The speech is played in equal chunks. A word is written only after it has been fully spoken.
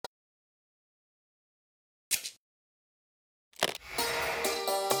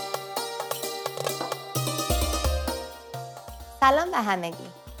سلام به همگی.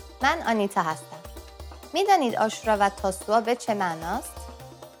 من آنیتا هستم. میدانید آشورا و تاسوعا به چه معناست؟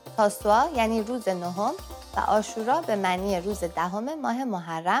 تاسوعا یعنی روز نهم و آشورا به معنی روز دهم ماه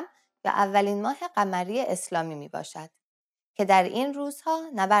محرم یا اولین ماه قمری اسلامی می باشد که در این روزها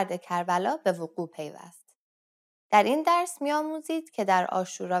نبرد کربلا به وقوع پیوست. در این درس می آموزید که در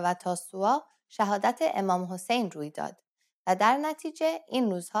آشورا و تاسوعا شهادت امام حسین روی داد و در نتیجه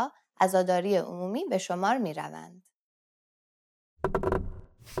این روزها عزاداری عمومی به شمار می روند.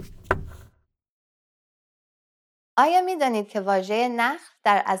 آیا می دانید که واژه نخل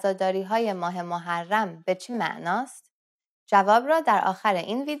در عزاداری‌های ماه محرم به چه معناست؟ جواب را در آخر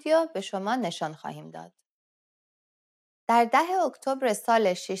این ویدیو به شما نشان خواهیم داد. در 10 اکتبر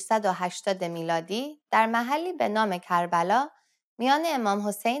سال 680 میلادی در محلی به نام کربلا میان امام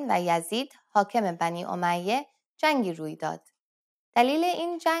حسین و یزید حاکم بنی امیه جنگی روی داد. دلیل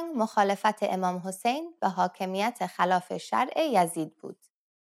این جنگ مخالفت امام حسین به حاکمیت خلاف شرع یزید بود.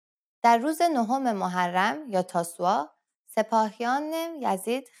 در روز نهم محرم یا تاسوعا سپاهیان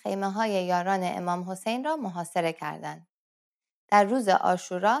یزید خیمه‌های یاران امام حسین را محاصره کردند. در روز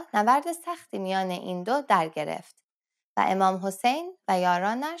آشورا نبرد سختی میان این دو در گرفت و امام حسین و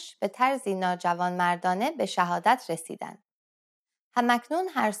یارانش به طرزی ناجوانمردانه به شهادت رسیدند. همکنون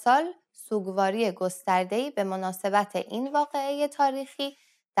هر سال سوگواری گسترده‌ای به مناسبت این واقعه تاریخی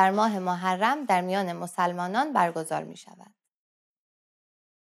در ماه محرم در میان مسلمانان برگزار می شود.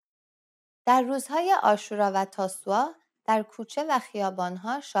 در روزهای آشورا و تاسوعا در کوچه و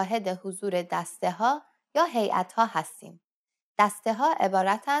خیابانها شاهد حضور دسته‌ها یا هیئت‌ها هستیم. دسته‌ها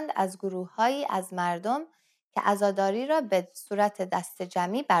عبارتند از گروه‌هایی از مردم که عزاداری را به صورت دسته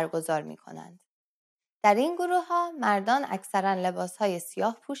جمعی برگزار می‌کنند. در این گروه‌ها مردان اکثراً لباس‌های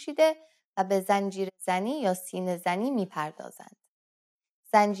سیاه پوشیده و به زنجیر زنی یا سینه زنی می‌پردازند.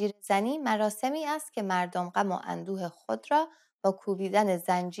 زنجیر زنی مراسمی است که مردم غم و اندوه خود را با کوبیدن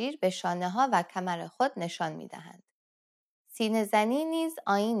زنجیر به شانه‌ها و کمر خود نشان می‌دهند. سینه زنی نیز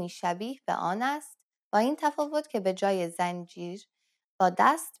آیینی شبیه به آن است، با این تفاوت که به جای زنجیر با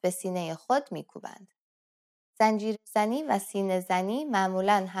دست به سینه خود می‌کوبند. زنجیر زنی و سینه زنی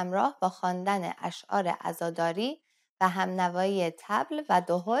معمولاً همراه با خواندن اشعار عزاداری و همنوایی طبل و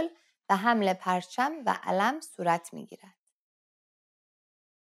دهل و حمل پرچم و علم صورت می‌گیرد.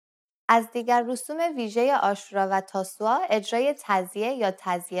 از دیگر رسوم ویژه آشورا و تاسوعا اجرای تعزیه یا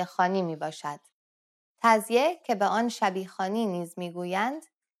تعزیه خوانی می باشد. تعزیه که به آن شبیه خوانی نیز می گویند،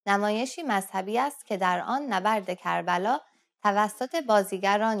 نمایشی مذهبی است که در آن نبرد کربلا توسط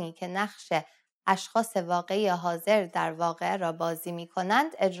بازیگرانی که نقش اشخاص واقعی حاضر در واقعه را بازی می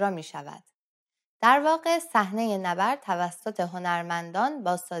کنند اجرا می شود. در واقع صحنه نبرد توسط هنرمندان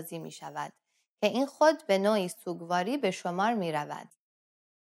بازسازی می شود که این خود به نوعی سوگواری به شمار می رود.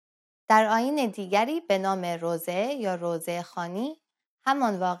 در آیین دیگری به نام روزه یا روزه خوانی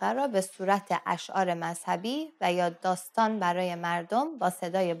همان واقعه را به صورت اشعار مذهبی و یا داستان برای مردم با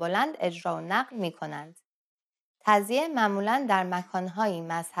صدای بلند اجرا و نقل می کنند. تعزیه معمولاً در مکان‌های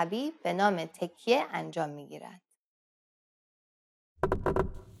مذهبی به نام تکیه انجام می گیرد.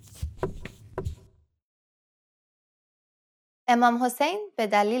 امام حسین به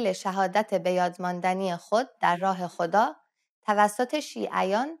دلیل شهادت به یاد ماندنی خود در راه خدا توسط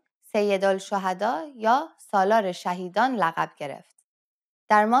شیعیان سیدالشهدا یا سالار شهیدان لقب گرفت.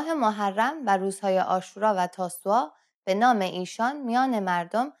 در ماه محرم و روزهای آشورا و تاسوعا به نام ایشان میان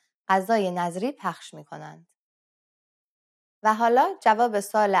مردم غذای نذری پخش می کنند. و حالا جواب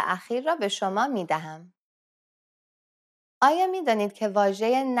سوال اخیر را به شما می دهم. آیا می دانید که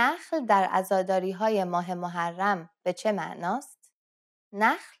واژه نخل در عزاداری‌های ماه محرم به چه معناست؟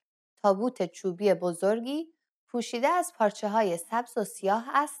 نخل تابوت چوبی بزرگی پوشیده از پارچه‌های سبز و سیاه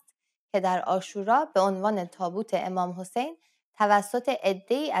است که در آشورا به عنوان تابوت امام حسین توسط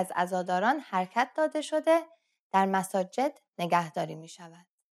عده‌ای از عزاداران حرکت داده شده در مساجد نگهداری می شود.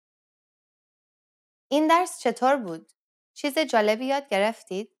 این درس چطور بود؟ چیز جالبی یاد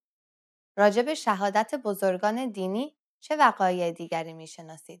گرفتید؟ راجع به شهادت بزرگان دینی چه وقایع دیگری می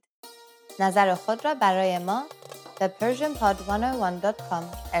شناسید؟ نظر خود را برای ما به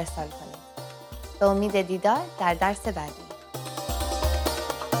persianpod101.com ارسال کنید. به امید دیدار در درس بعدی.